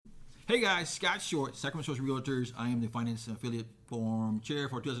Hey guys, Scott Short, Sacramento Social Realtors. I am the Finance Affiliate Forum Chair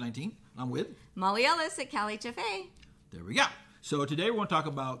for 2019. I'm with Molly Ellis at Cal HFA. There we go. So today we're going to talk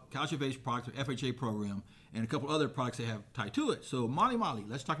about Cal HFA's product, the FHA program, and a couple other products they have tied to it. So Molly,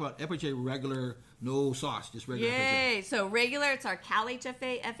 let's talk about FHA regular, no sauce, just regular FHA. Yay! So regular, it's our Cal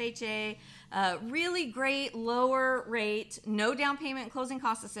HFA FHA. Really great, lower rate, no down payment, closing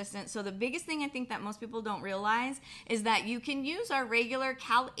cost assistance. So the biggest thing I think that most people don't realize is that you can use our regular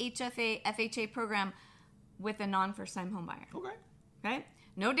Cal HFA FHA program with a non-first time home buyer. Okay?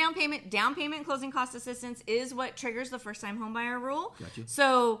 No down payment, closing cost assistance is what triggers the first time home buyer rule. Gotcha.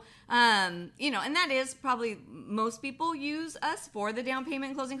 So, and that is probably most people use us for the down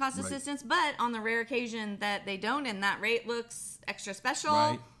payment, closing cost assistance, but on the rare occasion that they don't and that rate looks extra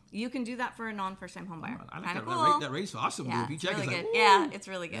special, you can do that for a non-first time home buyer. I like Kinda that cool. rate. That rate's awesome. Yeah, If you it's check really it's good. like, Yeah, it's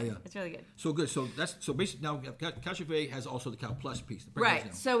really good. Yeah. It's really good. So good. So basically now Cal HFA has also the Cal Plus piece.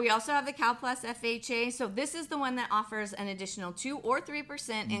 Right. So we also have the Cal Plus FHA. So this is the one that offers an additional 2 or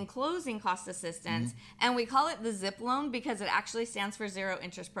 3% in closing cost assistance, and we call it the ZIP loan because it actually stands for zero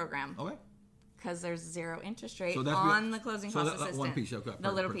interest program. Okay. Because there's zero interest rate So that's on the closing cost that assistance. one piece, okay,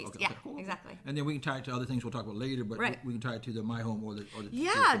 the little piece, okay, cool. Exactly. And then we can tie it to other things we'll talk about later, but we can tie it to the My Home or the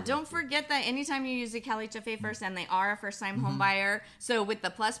Yeah, don't forget that anytime you use the Cal HFA first, and they are a first-time home buyer, so with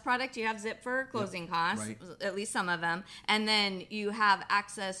the Plus product, you have ZIP for closing costs, at least some of them, and then you have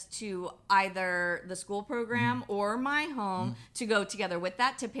access to either the school program or My Home to go together with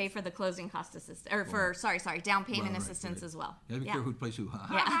that to pay for the closing cost assistance, or for, down payment assistance as well. You have to be careful who plays who.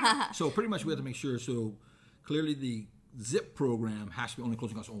 Yeah. So pretty much we have to make sure, so clearly the ZIP program has to be only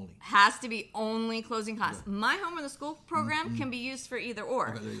closing costs only. Has to be only closing costs. My Home or the school program can be used for either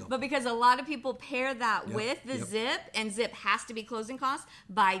or. Okay, there you go. But because a lot of people pair that with the ZIP, and ZIP has to be closing costs,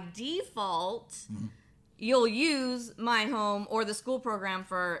 by default, you'll use My Home or the school program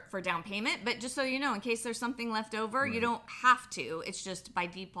for down payment. But just so you know, in case there's something left over, you don't have to. It's just by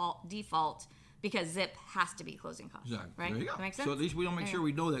default because ZIP has to be closing costs. Exactly. Right? There you go. That makes sense? So at least we don't make sure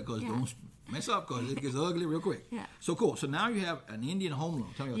we know that because don't mess up because it gets ugly real quick. Yeah. So cool. So now you have an Indian home loan.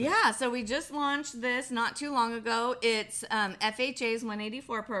 Tell me about Yeah, so we just launched this not too long ago. It's FHA's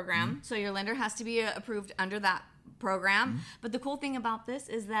 184 program, so your lender has to be approved under that program. But the cool thing about this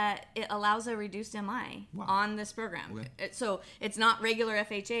is that it allows a reduced MI on this program. Okay. So it's not regular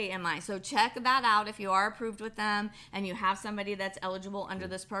FHA MI. So check that out if you are approved with them and you have somebody that's eligible under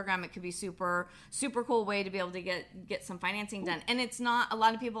this program. It could be super, super cool way to be able to get some financing done. And it's not, a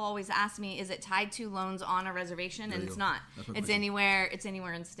lot of people always ask me, is it tied to loans on a reservation? And it's not. It's anywhere in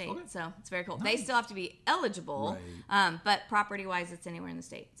the state. Okay. So it's very cool. Nice. They still have to be eligible, but property-wise, it's anywhere in the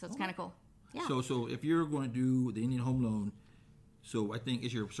state. So it's kind of cool. Yeah. So if you're going to do the Indian home loan, so I think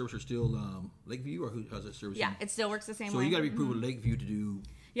is your servicer still Lakeview or how's it servicing? Yeah, it still works the same way. So you got to be approved with Lakeview to do.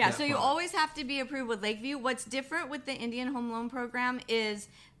 Yeah, that so you product. always have to be approved with Lakeview. What's different with the Indian Home Loan Program is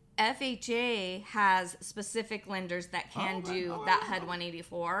FHA has specific lenders that can do that HUD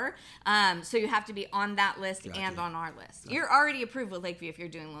 184. So you have to be on that list and on our list. You're already approved with Lakeview if you're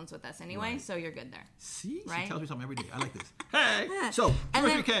doing loans with us anyway, so you're good there. See? Right? She tells me something every day. I like this. Hey! So,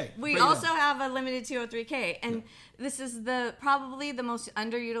 203K. We also have a limited 203K, and this is probably the most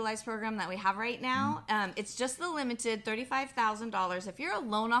underutilized program that we have right now. It's just the limited $35,000. If you're a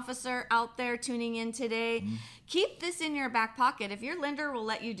loan officer out there tuning in today, keep this in your back pocket. If your lender will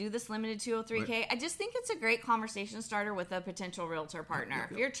let you do this limited 203K, I just think it's a great conversation starter with a potential realtor partner.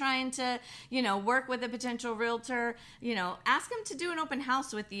 If you're trying to, work with a potential realtor, ask them to do an open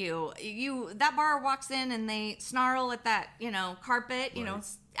house with you. That borrower walks in and they snarl at that, carpet,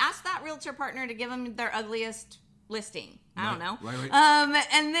 ask that realtor partner to give them their ugliest listing. I don't know. Right.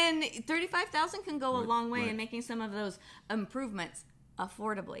 And then $35,000 can go a long way in making some of those improvements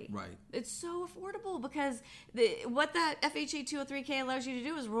affordably. Right. It's so affordable because what that FHA 203K allows you to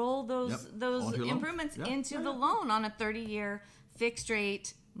do is roll those improvements into the loan on a 30-year fixed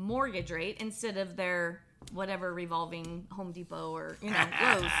rate mortgage rate instead of their whatever revolving Home Depot or Lowe's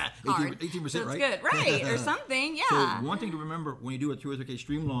card. 18%, so it's right? good, right? Or something, So yeah. one thing to remember when you do a 203K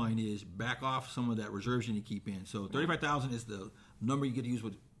streamline is back off some of that reserves you need to keep in. So $35,000 is the number you get to use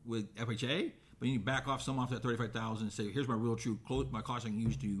with FHA, but you need to back off some off that $35,000 and say, here's my real true my cost I can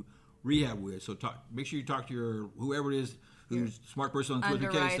use to rehab with. So make sure you talk to your whoever it is who's a smart person on 203K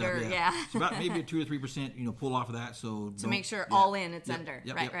underwriter, stuff. yeah. It's about maybe a 2 to 3%, pull off of that. So to make sure all in it's Yep, under.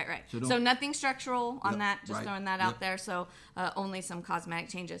 yep, right, yep. right. So So nothing structural on Yep, that. Just right, throwing that yep. out there. So only some cosmetic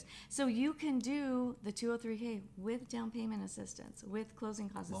changes. So you can do the 203K with down payment assistance, with closing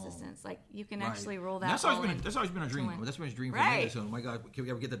cost assistance. Like you can actually roll that. That's all in. that's always been a dream. win. That's been a dream for Right. me. So, my God, can we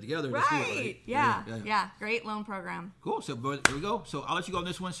ever get that together? Let's do it, Right. Yeah. Yeah. Yeah. Great loan program. Cool. So, but there we go. So, I'll let you go on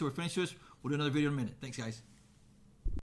this one. So, we're finished this. We'll do another video in a minute. Thanks, guys.